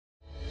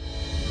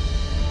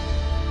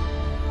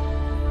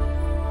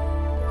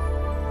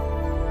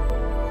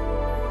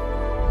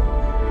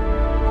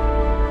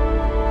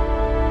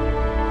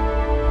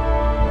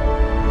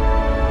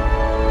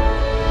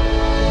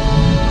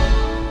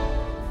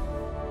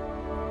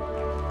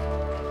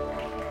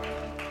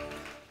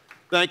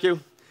Thank you.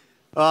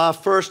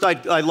 First,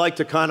 I'd like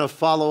to kind of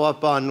follow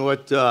up on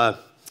what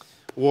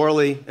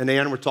Worley and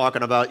Ann were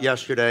talking about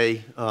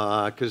yesterday,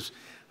 because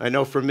I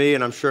know for me,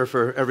 and I'm sure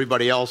for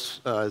everybody else,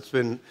 it's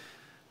been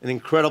an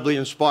incredibly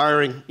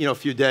inspiring,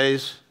 few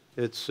days.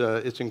 It's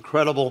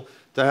incredible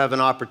to have an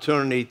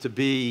opportunity to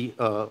be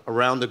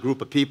around a group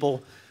of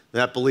people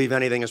that believe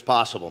anything is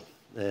possible.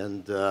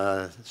 And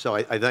so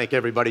I thank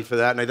everybody for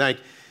that, and I thank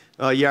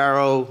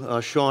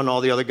Yarrow, Sean, all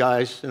the other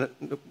guys, and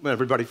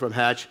everybody from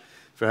Hatch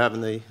for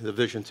having the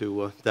vision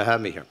to have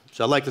me here.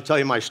 So I'd like to tell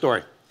you my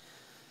story.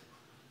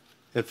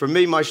 And for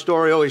me, my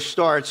story always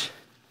starts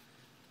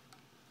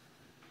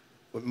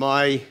with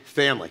my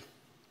family.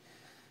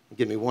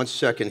 Give me 1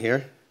 second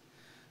here.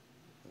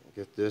 I'll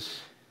get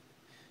this.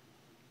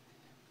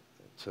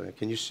 So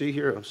can you see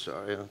here? I'm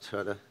sorry. I'll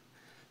try to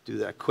do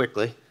that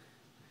quickly.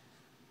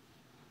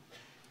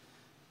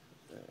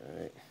 All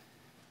right.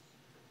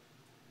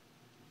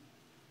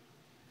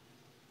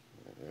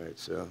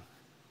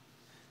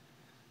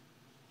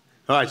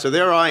 All right, so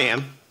there I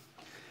am,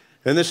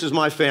 and this is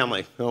my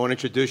family. I want to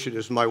introduce you.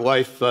 This is my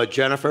wife,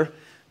 Jennifer,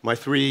 my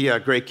 3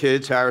 great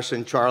kids,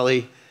 Harrison,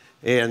 Charlie,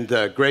 and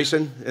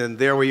Grayson, and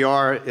there we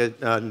are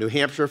at New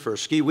Hampshire for a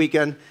ski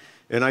weekend,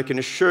 and I can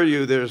assure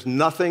you there's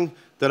nothing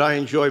that I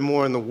enjoy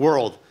more in the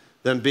world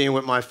than being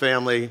with my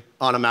family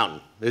on a mountain.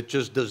 It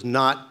just does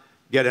not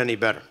get any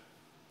better.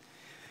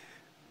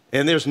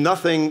 And there's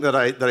nothing that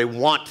I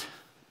want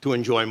to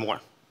enjoy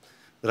more,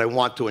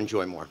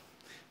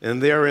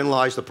 And therein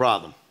lies the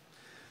problem.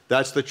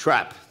 That's the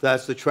trap.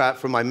 That's the trap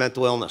for my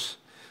mental illness,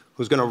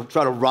 who's going to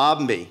try to rob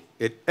me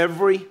at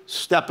every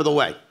step of the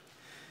way.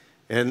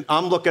 And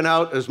I'm looking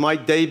out as my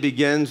day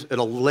begins at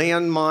a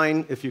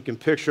landmine, if you can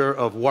picture,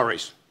 of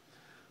worries.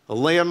 A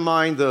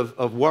landmine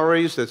of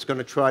worries that's going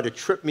to try to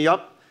trip me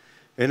up,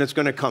 and it's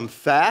going to come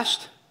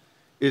fast,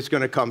 it's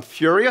going to come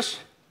furious,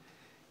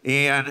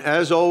 and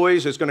as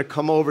always, it's going to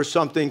come over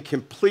something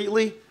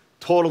completely,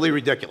 totally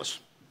ridiculous.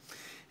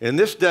 And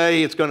this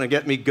day, it's going to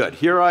get me good.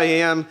 Here I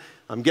am.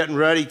 I'm getting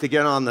ready to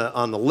get on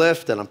the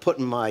lift, and I'm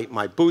putting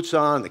my boots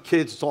on. The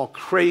kids, it's all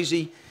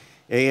crazy,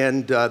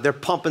 and they're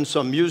pumping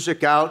some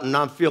music out, and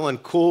I'm feeling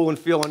cool and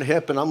feeling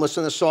hip, and I'm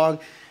listening to the song,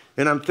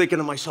 and I'm thinking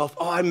to myself,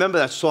 oh, I remember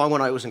that song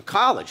when I was in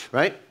college,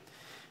 right?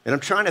 And I'm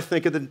trying to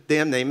think of the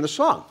damn name of the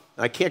song,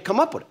 and I can't come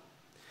up with it.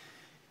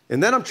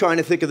 And then I'm trying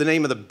to think of the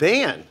name of the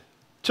band,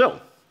 too.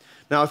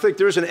 Now, I think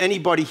there isn't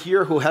anybody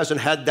here who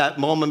hasn't had that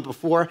moment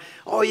before.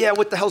 Oh, yeah,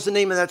 what the hell's the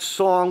name of that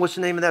song? What's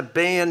the name of that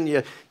band?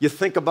 You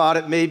think about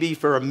it maybe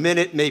for a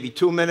minute, maybe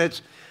 2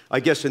 minutes.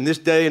 I guess in this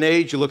day and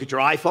age, you look at your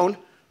iPhone,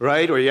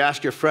 right? Or you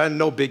ask your friend,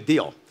 no big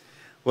deal.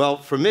 Well,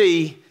 for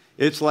me,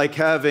 it's like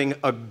having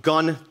a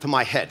gun to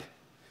my head,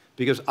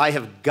 because I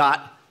have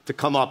got to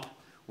come up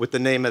with the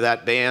name of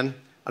that band,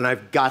 and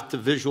I've got to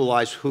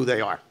visualize who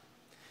they are.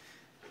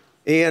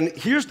 And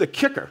here's the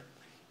kicker.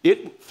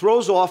 It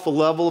throws off a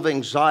level of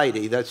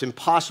anxiety that's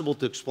impossible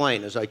to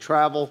explain. As I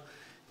travel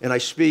and I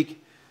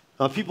speak,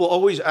 people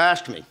always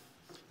ask me,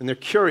 and they're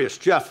curious,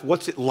 Jeff,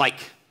 what's it like?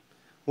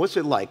 What's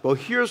it like? Well,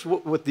 here's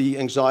what the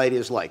anxiety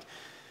is like.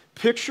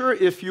 Picture,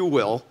 if you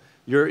will,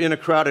 you're in a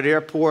crowded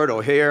airport,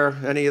 O'Hare,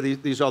 any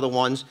of these other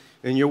ones,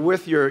 and you're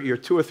with your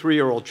 2 or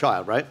 3-year-old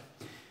child, right?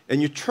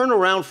 And you turn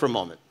around for a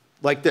moment,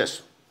 like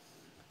this,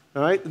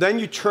 all right? Then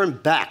you turn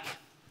back.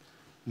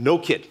 No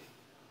kid.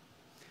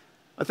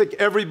 I think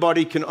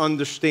everybody can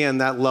understand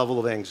that level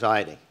of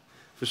anxiety.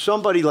 For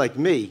somebody like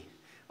me,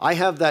 I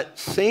have that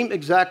same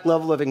exact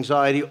level of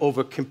anxiety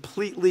over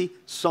completely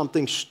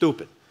something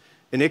stupid.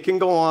 And it can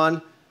go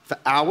on for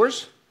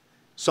hours,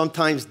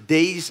 sometimes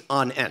days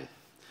on end.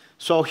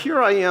 So here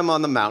I am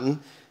on the mountain,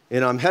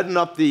 and I'm heading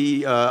up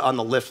on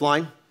the lift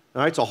line.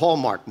 All right, it's a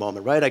Hallmark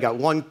moment, right? I got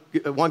one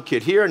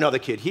kid here, another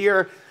kid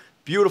here,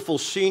 beautiful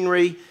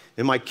scenery,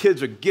 and my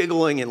kids are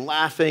giggling and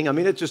laughing. I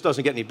mean, it just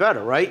doesn't get any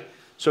better, right?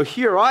 So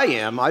here I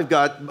am,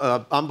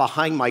 I'm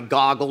behind my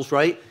goggles,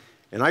 right?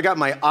 And I got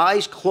my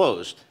eyes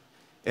closed,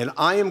 and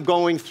I am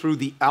going through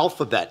the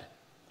alphabet,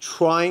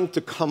 trying to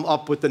come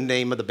up with the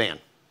name of the band.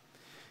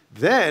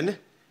 Then,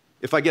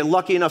 if I get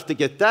lucky enough to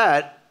get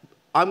that,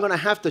 I'm gonna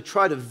have to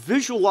try to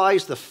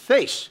visualize the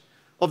face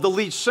of the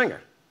lead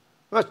singer.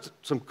 That's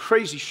some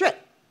crazy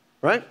shit,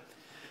 right?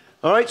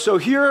 All right, so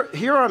here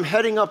I'm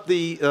heading up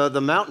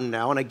the mountain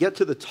now, and I get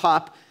to the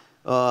top,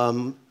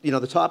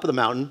 the top of the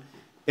mountain,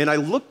 and I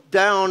look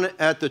down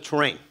at the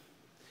terrain,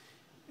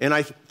 and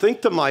I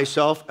think to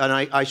myself, and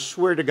I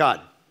swear to God,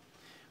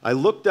 I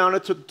look down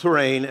at the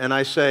terrain, and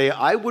I say,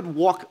 I would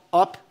walk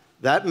up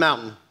that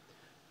mountain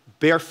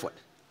barefoot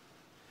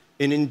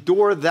and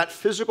endure that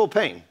physical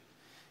pain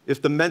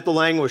if the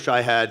mental anguish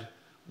I had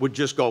would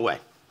just go away.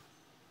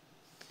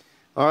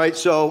 All right,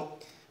 so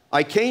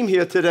I came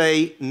here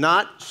today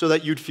not so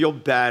that you'd feel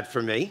bad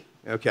for me,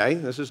 okay?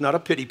 This is not a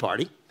pity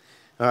party.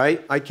 All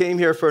right, I came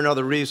here for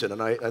another reason, and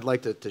I'd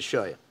like to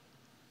show you.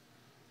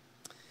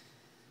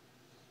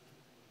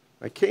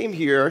 I came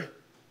here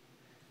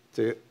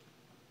to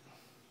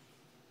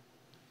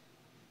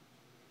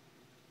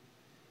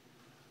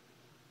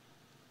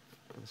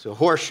it's a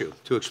horseshoe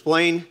to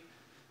explain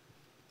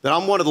that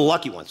I'm one of the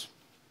lucky ones.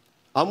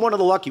 I'm one of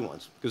the lucky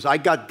ones because I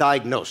got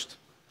diagnosed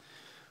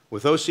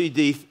with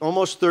OCD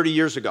almost 30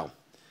 years ago.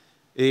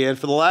 And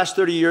for the last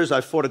 30 years,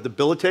 I've fought a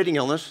debilitating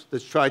illness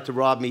that's tried to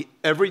rob me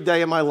every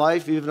day of my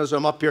life, even as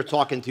I'm up here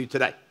talking to you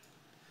today.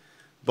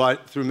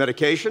 But through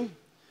medication,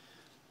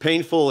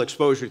 painful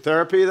exposure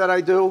therapy that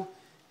I do,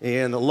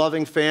 and a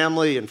loving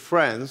family and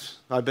friends,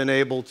 I've been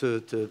able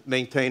to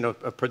maintain a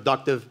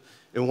productive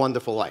and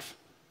wonderful life.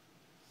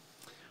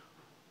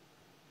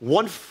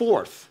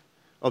 1/4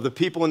 of the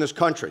people in this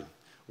country,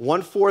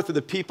 1/4 of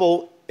the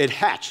people at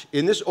Hatch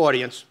in this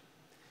audience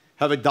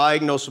have a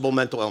diagnosable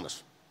mental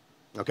illness,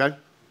 okay?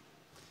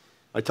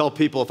 I tell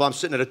people if I'm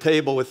sitting at a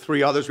table with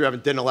 3 others who were having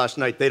dinner last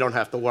night, they don't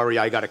have to worry,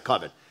 I got it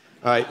covered,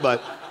 all right?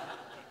 But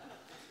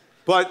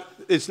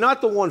it's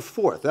not the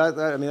 1/4.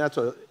 I mean,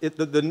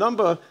 the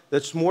number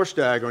that's more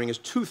staggering is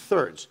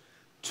 2/3.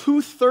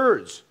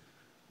 2/3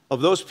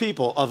 of those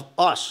people, of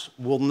us,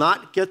 will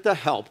not get the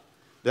help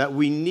that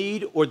we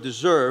need or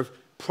deserve,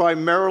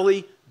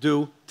 primarily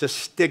due to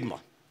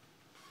stigma.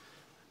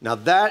 Now,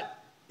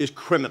 that is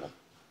criminal.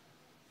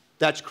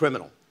 That's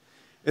criminal.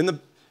 And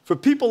for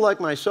people like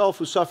myself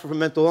who suffer from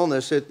mental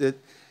illness,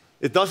 it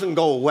doesn't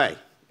go away.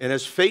 And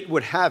as fate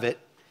would have it,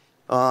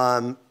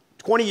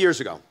 20 years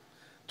ago,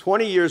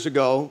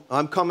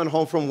 I'm coming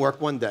home from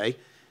work one day,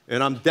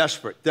 and I'm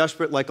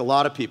desperate like a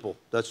lot of people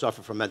that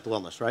suffer from mental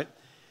illness, right?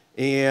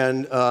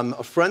 And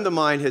a friend of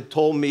mine had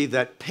told me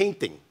that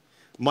painting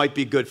might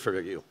be good for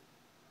you.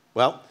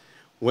 Well,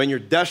 when you're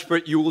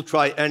desperate, you will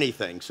try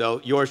anything.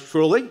 So yours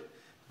truly,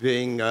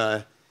 being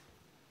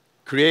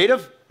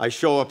creative, I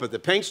show up at the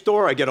paint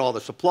store, I get all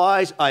the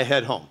supplies, I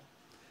head home,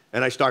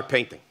 and I start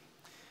painting.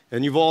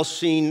 And you've all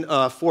seen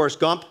Forrest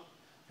Gump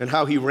and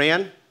how he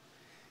ran.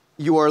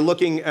 You are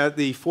looking at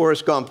the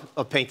Forrest Gump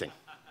of painting,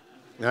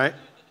 all right?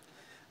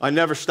 I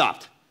never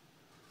stopped.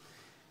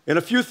 And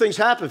a few things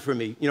happened for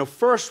me. You know,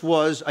 first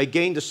was I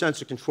gained a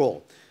sense of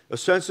control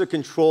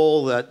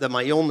that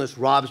my illness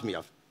robs me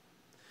of.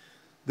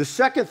 The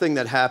second thing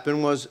that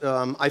happened was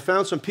I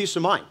found some peace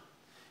of mind,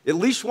 at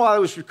least while I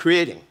was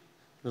creating.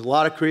 There's a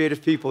lot of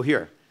creative people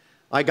here.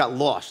 I got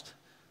lost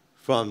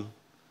from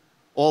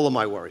all of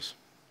my worries.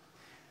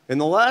 And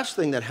the last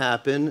thing that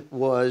happened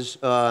was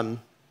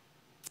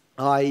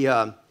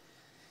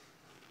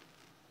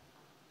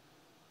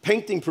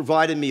painting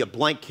provided me a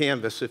blank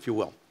canvas, if you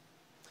will,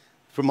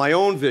 for my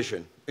own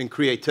vision and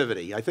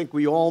creativity. I think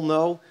we all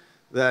know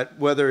that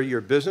whether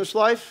your business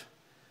life,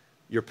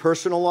 your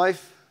personal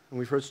life, and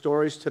we've heard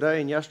stories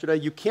today and yesterday,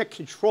 you can't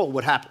control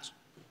what happens.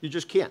 You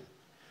just can't.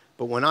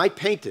 But when I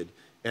painted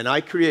and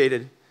I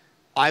created,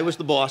 I was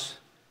the boss,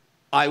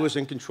 I was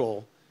in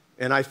control,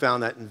 and I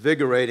found that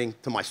invigorating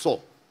to my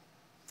soul.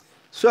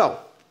 So,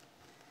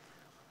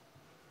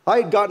 I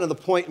had gotten to the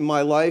point in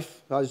my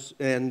life, I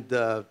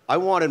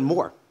wanted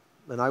more,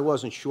 and I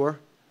wasn't sure.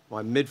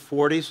 My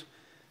mid-40s,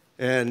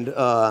 and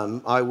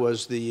I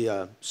was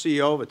the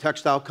CEO of a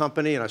textile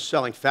company, and I was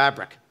selling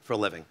fabric for a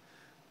living,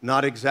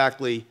 not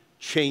exactly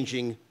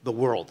changing the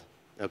world,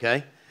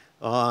 okay?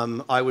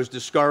 I was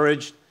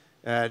discouraged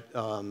at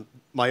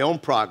my own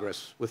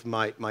progress with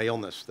my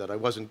illness, that I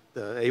wasn't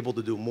able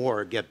to do more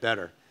or get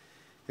better.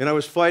 And I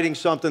was fighting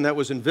something that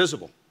was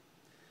invisible,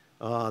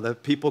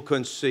 that people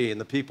couldn't see,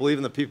 and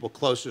even the people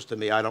closest to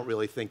me, I don't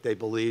really think they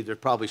believed, or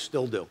probably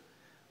still do,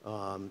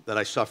 that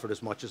I suffered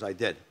as much as I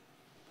did.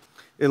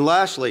 And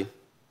lastly,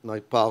 my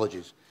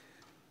apologies,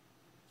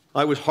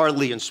 I was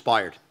hardly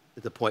inspired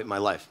at the point in my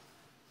life.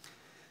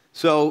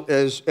 So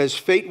as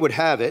fate would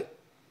have it,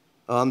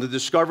 the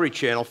Discovery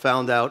Channel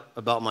found out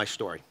about my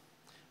story.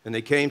 And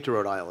they came to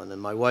Rhode Island,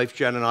 and my wife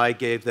Jen and I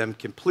gave them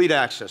complete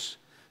access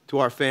to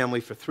our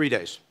family for 3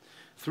 days.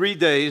 3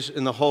 days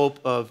in the hope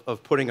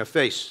of putting a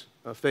face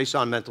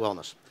on mental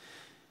illness.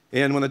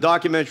 And when the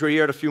documentary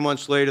aired a few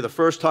months later, the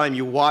first time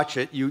you watch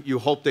it, you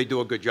hope they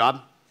do a good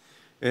job.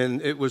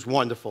 And it was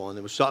wonderful, and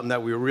it was something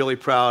that we were really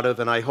proud of,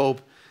 and I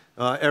hope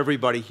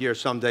everybody here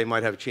someday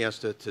might have a chance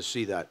to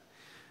see that.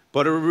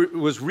 But it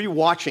was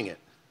rewatching it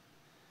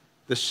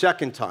the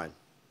second time,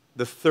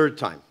 the third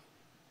time,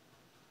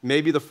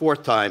 maybe the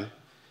fourth time,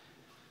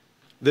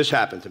 this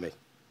happened to me.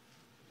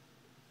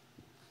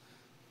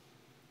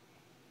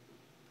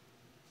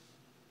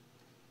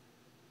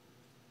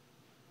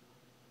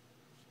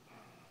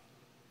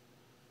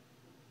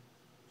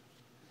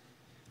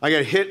 I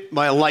got hit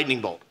by a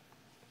lightning bolt.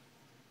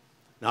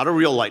 Not a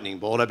real lightning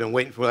bolt. I've been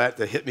waiting for that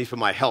to hit me for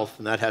my health,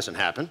 and that hasn't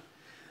happened.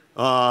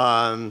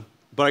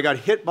 But I got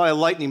hit by a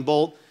lightning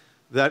bolt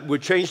that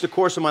would change the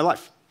course of my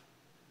life.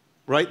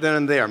 Right then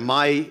and there,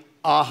 my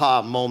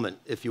aha moment,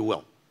 if you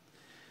will.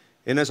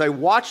 And as I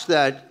watched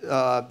that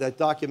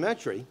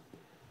documentary,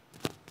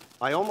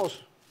 I almost,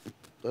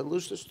 did I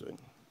lose this thing?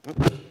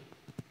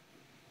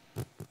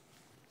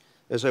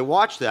 As I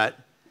watched that,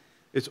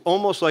 it's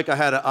almost like I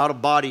had an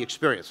out-of-body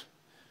experience.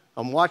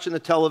 I'm watching the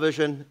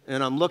television,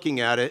 and I'm looking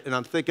at it, and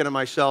I'm thinking to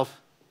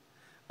myself,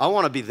 I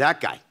want to be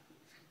that guy.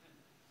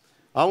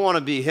 I want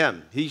to be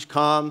him. He's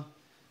calm,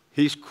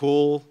 he's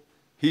cool,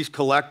 he's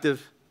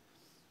collective,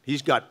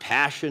 he's got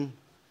passion,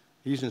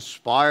 He's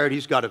inspired.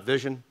 He's got a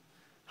vision.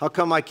 How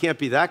come I can't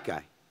be that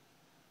guy?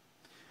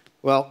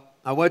 Well,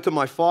 I went to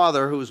my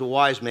father, who was a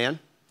wise man,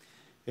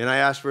 and I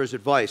asked for his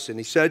advice. And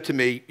he said to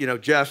me, you know,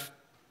 Jeff,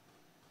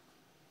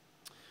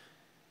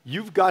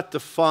 you've got to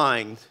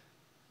find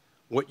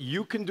what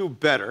you can do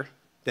better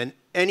than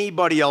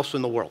anybody else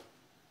in the world,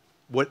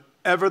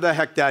 whatever the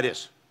heck that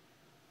is.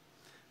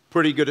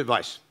 Pretty good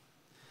advice.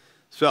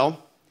 So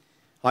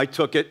I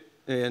took it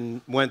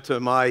and went to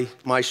my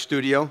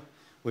studio,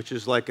 which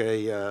is like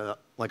a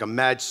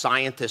mad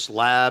scientist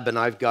lab, and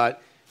I've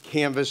got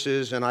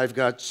canvases, and I've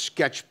got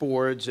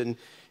sketchboards, and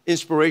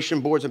inspiration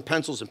boards, and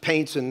pencils, and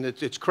paints, and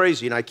it's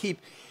crazy. And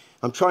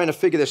I'm trying to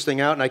figure this thing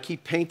out, and I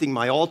keep painting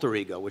my alter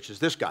ego, which is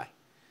this guy.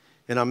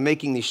 And I'm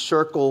making these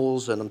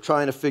circles, and I'm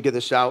trying to figure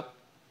this out.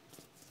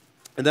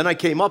 And then I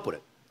came up with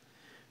it.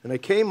 And I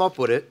came up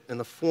with it in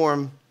the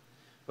form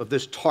of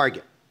this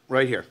target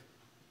right here.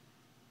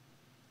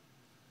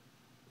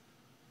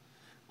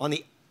 On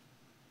the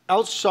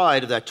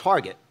outside of that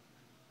target,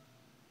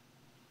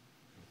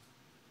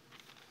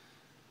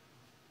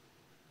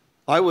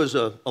 I was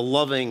a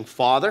loving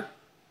father,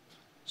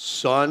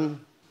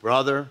 son,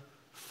 brother,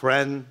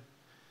 friend,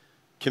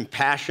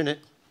 compassionate,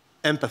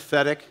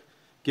 empathetic,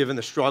 given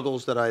the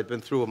struggles that I had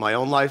been through in my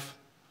own life.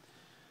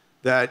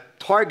 That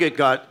target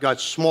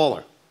got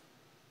smaller.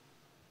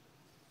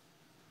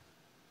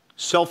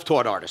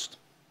 Self-taught artist.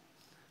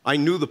 I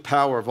knew the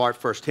power of art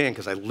firsthand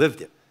because I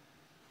lived it.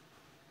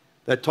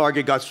 That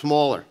target got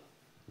smaller.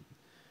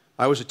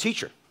 I was a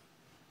teacher.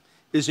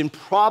 As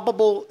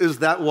improbable as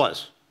that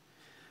was,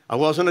 I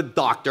wasn't a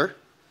doctor.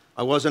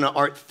 I wasn't an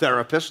art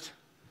therapist.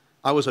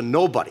 I was a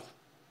nobody.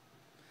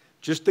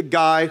 Just a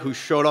guy who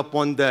showed up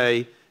one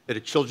day at a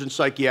children's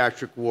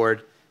psychiatric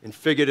ward and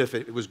figured if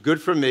it was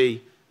good for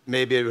me,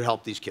 maybe it would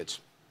help these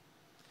kids.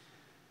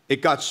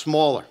 It got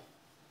smaller.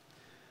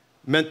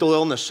 Mental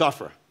illness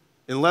suffer.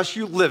 Unless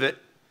you live it,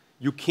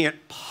 you can't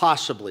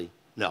possibly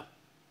know.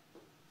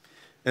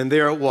 And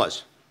there it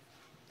was.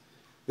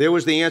 There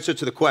was the answer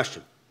to the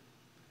question.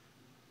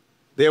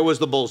 There was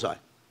the bullseye.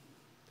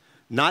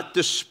 Not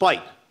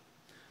despite,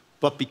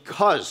 but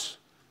because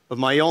of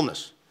my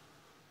illness.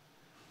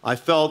 I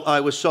felt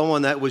I was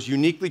someone that was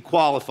uniquely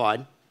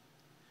qualified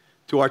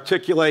to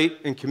articulate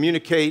and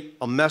communicate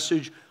a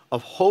message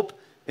of hope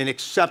and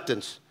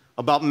acceptance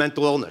about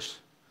mental illness,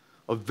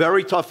 a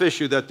very tough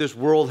issue that this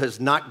world has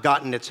not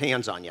gotten its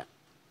hands on yet.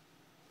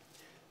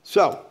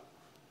 So,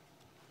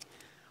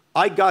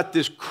 I got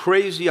this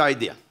crazy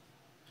idea.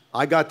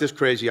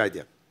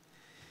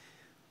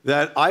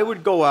 That I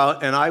would go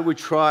out and I would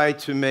try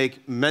to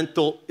make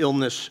mental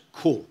illness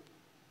cool.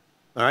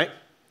 All right?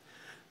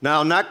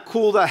 Now, not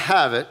cool to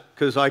have it,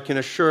 because I can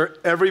assure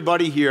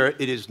everybody here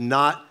it is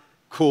not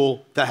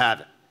cool to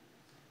have it.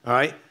 All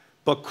right?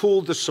 But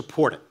cool to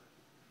support it.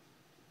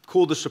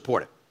 Cool to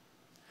support it.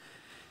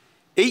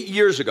 8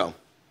 years ago,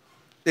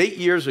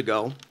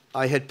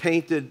 I had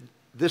painted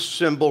this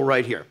symbol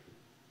right here.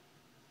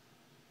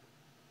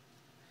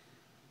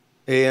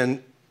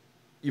 And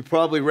you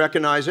probably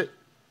recognize it.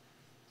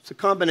 It's a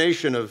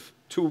combination of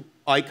two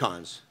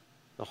icons,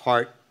 the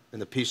heart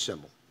and the peace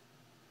symbol.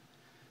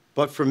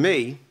 But for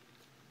me,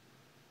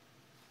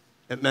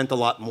 it meant a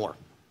lot more.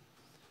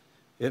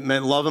 It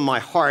meant love in my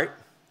heart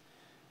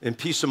and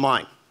peace of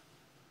mind.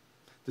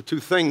 The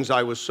two things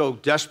I was so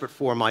desperate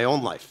for in my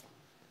own life.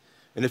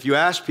 And if you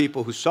ask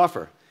people who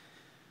suffer,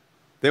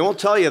 they won't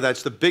tell you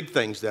that's the big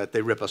things that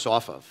they rip us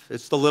off of.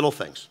 It's the little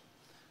things.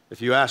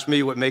 If you ask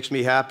me what makes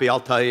me happy, I'll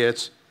tell you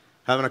it's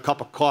having a cup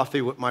of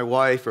coffee with my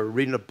wife, or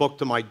reading a book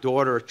to my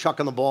daughter, or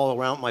chucking the ball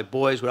around with my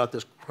boys without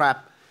this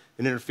crap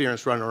and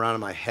interference running around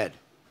in my head.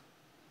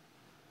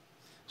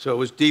 So it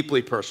was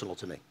deeply personal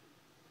to me.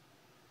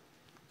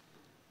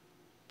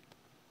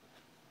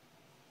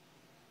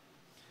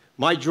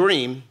 My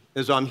dream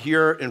is I'm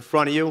here in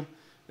front of you,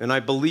 and I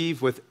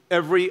believe with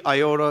every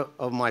iota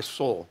of my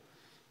soul,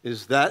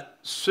 is that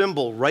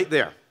symbol right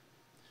there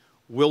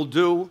will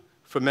do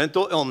for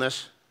mental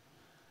illness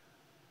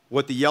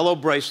what the yellow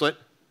bracelet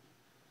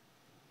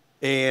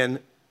and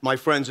my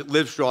friends at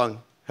Livestrong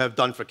have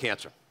done for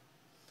cancer.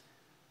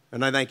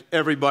 And I thank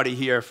everybody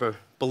here for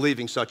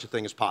believing such a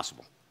thing is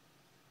possible.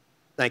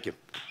 Thank you.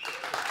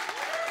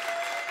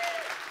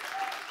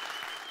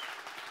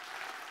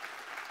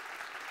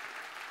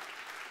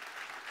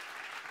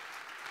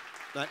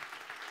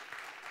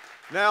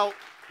 Now,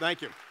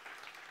 thank you.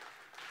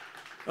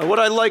 What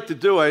I'd like to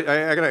do, I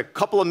got a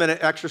couple of minute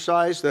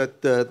exercise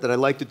that I'd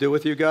like to do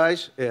with you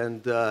guys.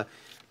 And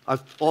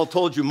I've all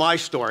told you my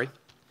story.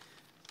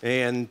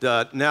 And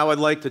now I'd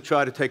like to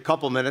try to take a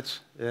couple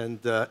minutes and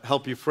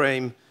help you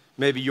frame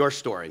maybe your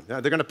story. Now,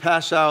 they're going to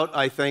pass out,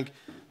 I think,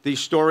 these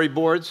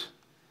storyboards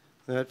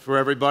for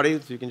everybody.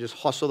 So you can just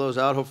hustle those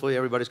out. Hopefully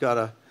everybody's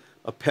got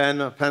a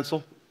pen, a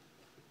pencil.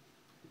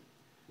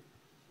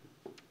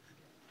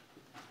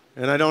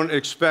 And I don't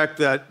expect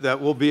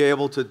that we'll be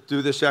able to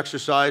do this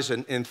exercise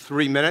in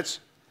 3 minutes.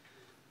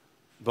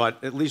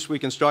 But at least we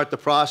can start the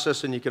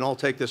process, and you can all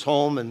take this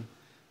home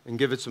and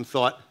give it some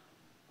thought.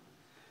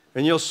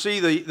 And you'll see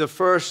the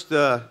first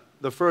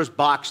the first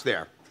box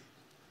there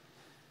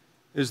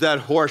is that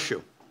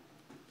horseshoe.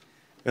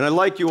 And I'd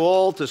like you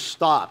all to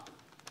stop.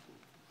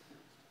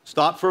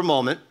 Stop for a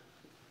moment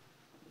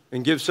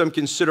and give some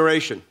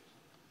consideration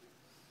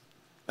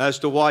as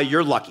to why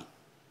you're lucky.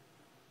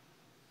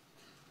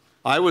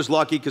 I was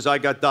lucky because I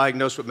got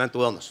diagnosed with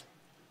mental illness.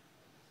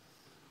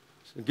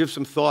 So give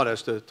some thought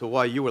as to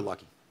why you were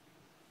lucky.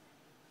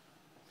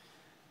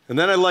 And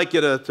then I'd like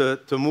you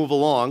to move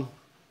along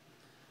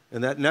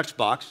in that next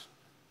box.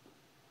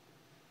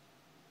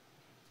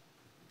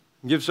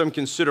 Give some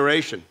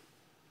consideration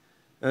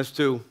as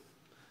to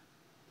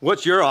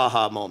what's your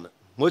aha moment?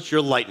 What's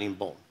your lightning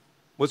bolt?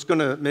 What's going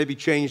to maybe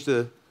change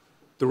the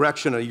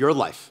direction of your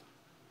life?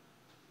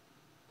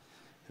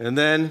 And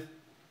then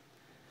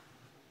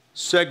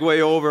segue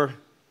over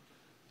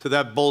to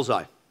that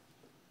bullseye.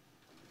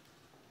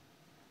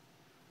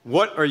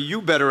 What are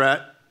you better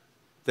at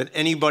than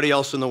anybody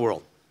else in the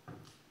world?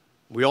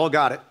 We all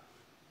got it.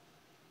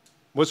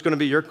 What's going to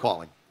be your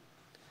calling?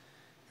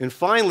 And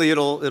finally,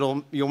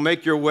 you'll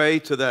make your way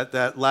to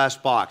that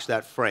last box,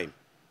 that frame.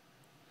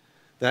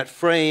 That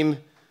frame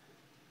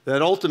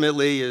that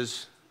ultimately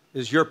is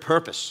your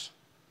purpose.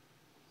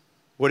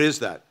 What is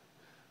that?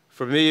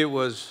 For me, it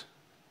was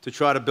to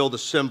try to build a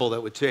symbol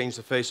that would change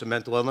the face of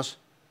mental illness.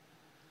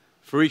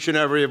 For each and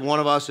every one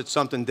of us, it's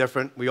something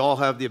different. We all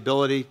have the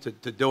ability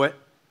to do it.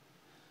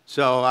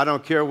 So I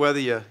don't care whether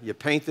you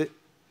paint it,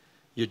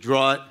 you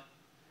draw it,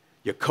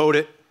 you code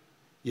it,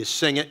 you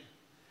sing it.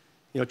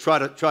 You know, try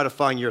to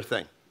find your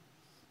thing.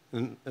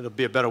 And it'll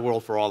be a better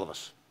world for all of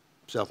us.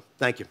 So,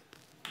 thank you.